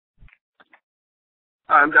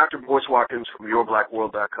I'm Dr. Boyce Watkins from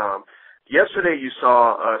YourBlackWorld.com. Yesterday you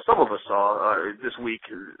saw, some of us saw, this week,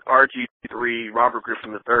 RG3, Robert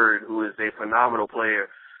Griffin III, who is a phenomenal player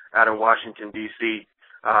out in Washington, D.C.,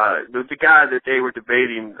 the guy that they were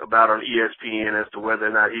debating about on ESPN as to whether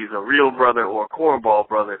or not he's a real brother or a cornball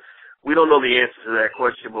brother. We don't know the answer to that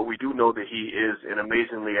question, but we do know that he is an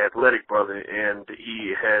amazingly athletic brother, and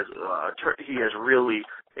he has really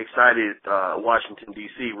excited Washington,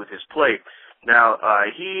 D.C. with his play. Now,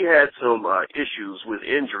 he had some issues with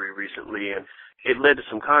injury recently, and it led to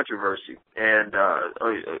some controversy. And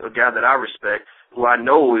a guy that I respect, who I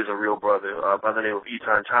know is a real brother, by the name of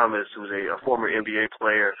Etan Thomas, who's a former NBA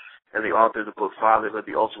player and the author of the book Fatherhood,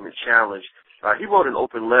 The Ultimate Challenge, he wrote an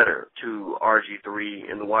open letter to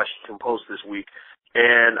RG3 in the Washington Post this week.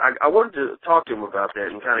 And I wanted to talk to him about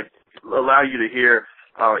that and kind of allow you to hear,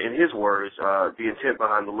 in his words, the intent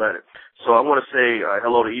behind the letter. So I want to say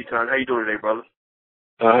hello to Etan. How you doing today, brother?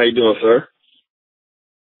 How you doing, sir?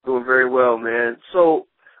 Doing very well, man. So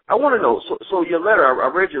I want to know, so your letter, I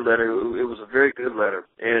read your letter. It was a very good letter.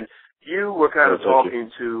 And you were kind of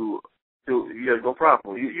talking to yeah, no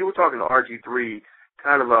problem. You were talking to RG3,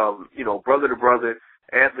 kind of, brother to brother,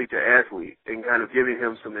 athlete to athlete, and kind of giving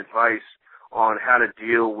him some advice on how to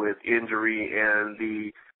deal with injury and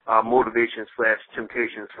the motivation /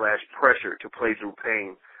 temptation / pressure to play through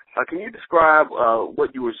pain. Can you describe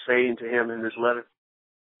what you were saying to him in this letter?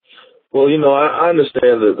 Well, I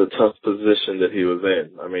understand the tough position that he was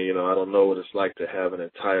in. I mean, I don't know what it's like to have an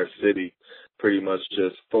entire city pretty much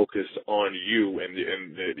just focused on you and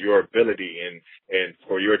your ability, and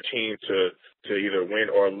for your team to either win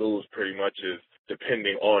or lose pretty much is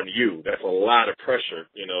depending on you. That's a lot of pressure,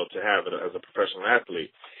 to have it as a professional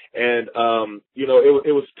athlete. And,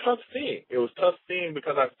 it was tough seeing. It was tough seeing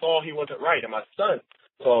because I saw he wasn't right, and my son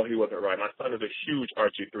saw he wasn't right. My son is a huge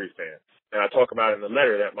RG3 fan. And I talk about in the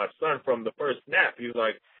letter that my son, from the first snap, he's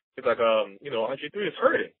like, RG3 is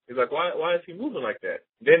hurting. He's like, why is he moving like that?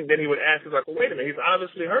 Then he would ask, he's like, well, wait a minute, he's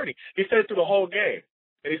obviously hurting. He said it through the whole game.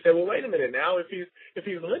 And he said, well, wait a minute now, if he's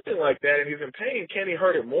limping like that and he's in pain, can he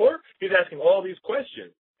hurt it more? He's asking all these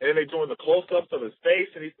questions. And then they're doing the close-ups of his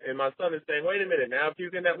face, and my son is saying, wait a minute now, if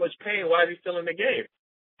he's in that much pain, why is he still in the game?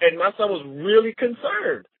 And my son was really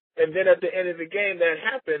concerned. And then at the end of the game, that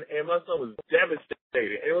happened, and my son was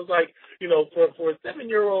devastated. It was like, for a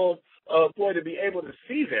 7-year-old boy to be able to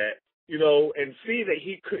see that, and see that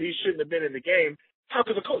he shouldn't have been in the game, how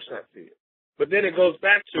could the coach not see it? But then it goes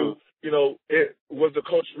back to, was the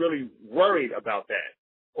coach really worried about that?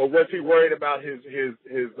 Or was he worried about his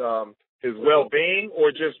well-being,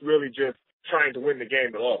 or just really just trying to win the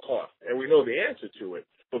game at all costs? And we know the answer to it.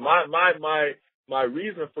 But my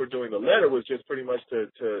reason for doing the letter was just pretty much to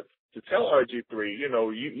tell RG3,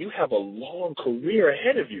 you have a long career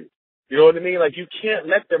ahead of you. You know what I mean? Like, you can't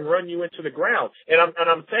let them run you into the ground. And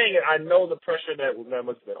I'm saying it. I know the pressure that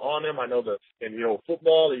must have been on him. I know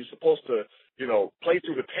football, you're supposed to, play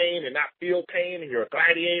through the pain and not feel pain, and you're a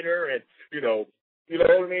gladiator, and you know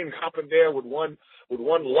what I mean? Hopping there with one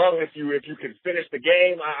lung if you can finish the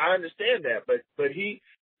game. I understand that, but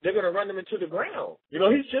they're going to run him into the ground.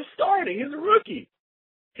 He's just starting. He's a rookie.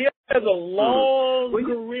 He has a long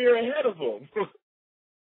career ahead of him.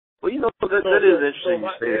 Well, that is interesting you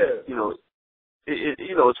say that.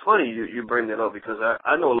 It's funny you bring that up, because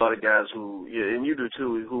I know a lot of guys who, and you do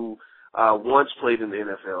too, who once played in the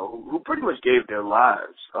NFL, who pretty much gave their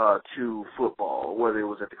lives to football, whether it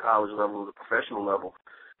was at the college level or the professional level.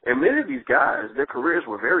 And many of these guys, their careers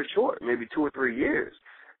were very short, maybe 2 or 3 years.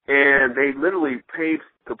 And they literally paid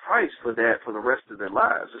the price for that for the rest of their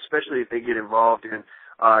lives, especially if they get involved in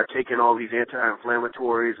taking all these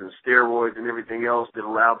anti-inflammatories and steroids and everything else that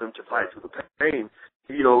allow them to fight through the pain.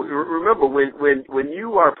 Remember, when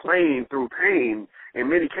you are playing through pain, in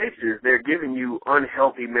many cases, they're giving you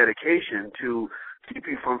unhealthy medication to keep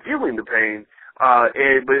you from feeling the pain. But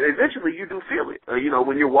eventually you do feel it.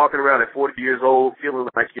 When you're walking around at 40 years old, feeling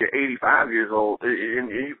like you're 85 years old,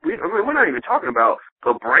 we're not even talking about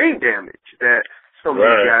the brain damage that some of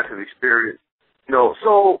these guys have experienced.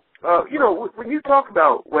 When you talk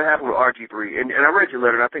about what happened with RG3, and I read your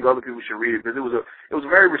letter, and I think other people should read it, because it was a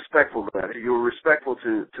very respectful letter. You were respectful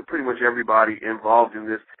to pretty much everybody involved in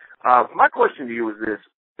this. My question to you is this: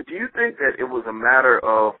 do you think that it was a matter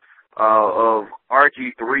of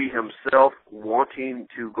RG3 himself wanting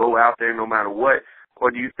to go out there no matter what,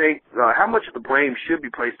 or do you think how much of the blame should be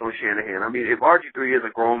placed on Shanahan? I mean, if RG3 is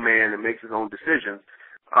a grown man and makes his own decisions,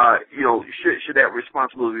 should that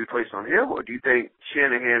responsibility be placed on him, or do you think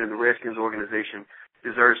Shanahan and the Redskins organization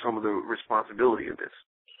deserve some of the responsibility in this?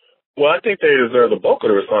 Well, I think they deserve the bulk of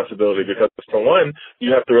the responsibility because, for one,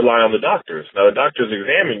 you have to rely on the doctors. Now, the doctors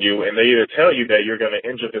examine you, and they either tell you that you're going to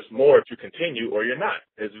injure this more if you continue or you're not.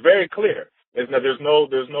 It's very clear. There's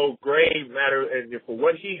no gray matter. And for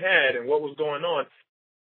what he had and what was going on,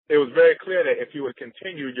 it was very clear that if you would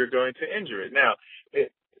continue, you're going to injure it. Now,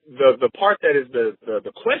 the part that is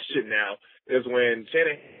the question now is when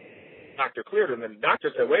Shanahan doctor cleared him, and the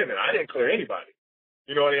doctor said, "Wait a minute, I didn't clear anybody."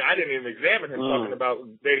 You know, I didn't even examine him, talking about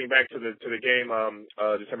dating back to the game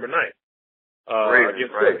December 9th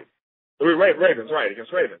against right. Ravens, right,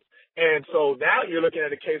 against Ravens. And so now you're looking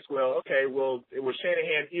at a case, was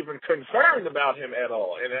Shanahan even concerned about him at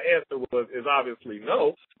all? And the answer is obviously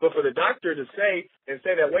no. But for the doctor to say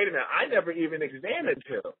that, wait a minute, I never even examined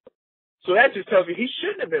him. So that just tells you he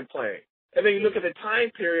shouldn't have been playing. And then you look at the time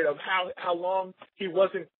period of how long he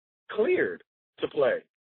wasn't cleared to play.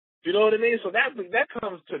 You know what I mean? So that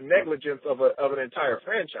comes to negligence of an entire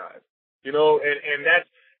franchise. You know, and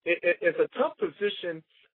it's a tough position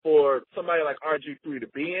for somebody like RG3 to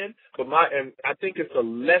be in, and I think it's a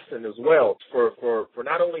lesson as well for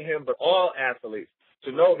not only him but all athletes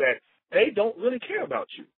to know that they don't really care about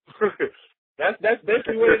you. That's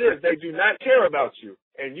basically what it is. They do not care about you,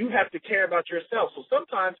 and you have to care about yourself. So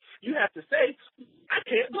sometimes you have to say, I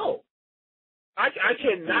can't go. I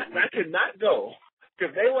cannot go.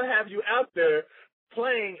 Because they will have you out there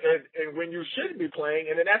playing and when you shouldn't be playing,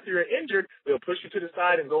 and then after you're injured, they'll push you to the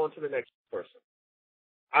side and go on to the next person.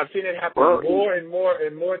 I've seen it happen more and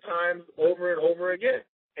more times over and over again.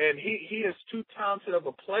 And he is too talented of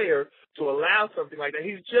a player to allow something like that.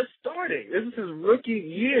 He's just starting. This is his rookie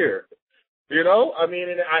year. You know? I mean,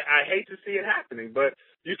 and I hate to see it happening, but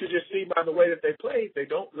you can just see by the way that they play, they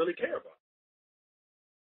don't really care about it.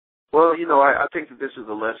 Well, you know, I think that this is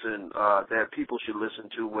a lesson that people should listen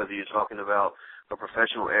to, whether you're talking about a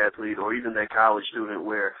professional athlete or even that college student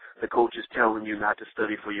where the coach is telling you not to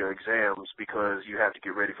study for your exams because you have to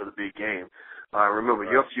get ready for the big game. Remember,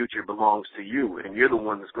 your future belongs to you, and you're the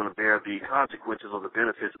one that's going to bear the consequences or the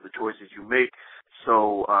benefits of the choices you make.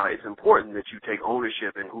 So it's important that you take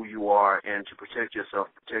ownership in who you are and to protect yourself,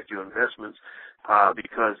 protect your investments,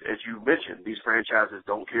 because, as you mentioned, these franchises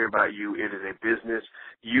don't care about you. It is a business.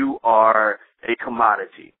 You are a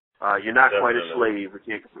commodity. You're not quite a slave.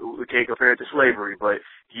 We can't compare it to slavery, but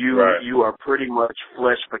you are pretty much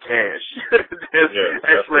flesh for cash.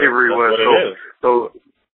 As slavery was. So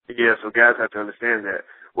guys have to understand that.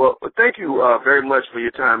 Well, thank you very much for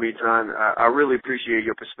your time, Etan. I really appreciate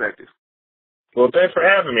your perspective. Well, thanks for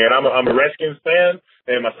having me. And I'm a Redskins fan,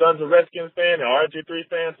 and my son's a Redskins fan, and RG3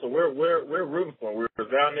 fan. So we're rooting for him. We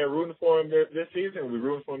were down there rooting for him this season, and we're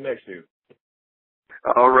rooting for him next season.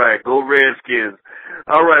 All right, go Redskins.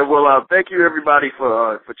 All right, well, thank you everybody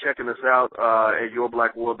for checking us out at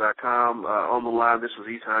yourblackworld.com. On the line, this was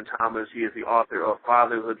Etan Thomas. He is the author of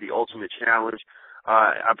Fatherhood: The Ultimate Challenge.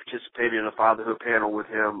 I participated in a fatherhood panel with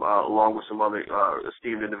him along with some other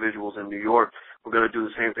esteemed individuals in New York. We're going to do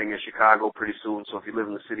the same thing in Chicago pretty soon, so if you live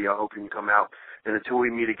in the city, I hope you can come out. And until we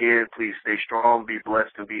meet again, please stay strong, be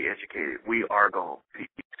blessed, and be educated. We are gone. Peace.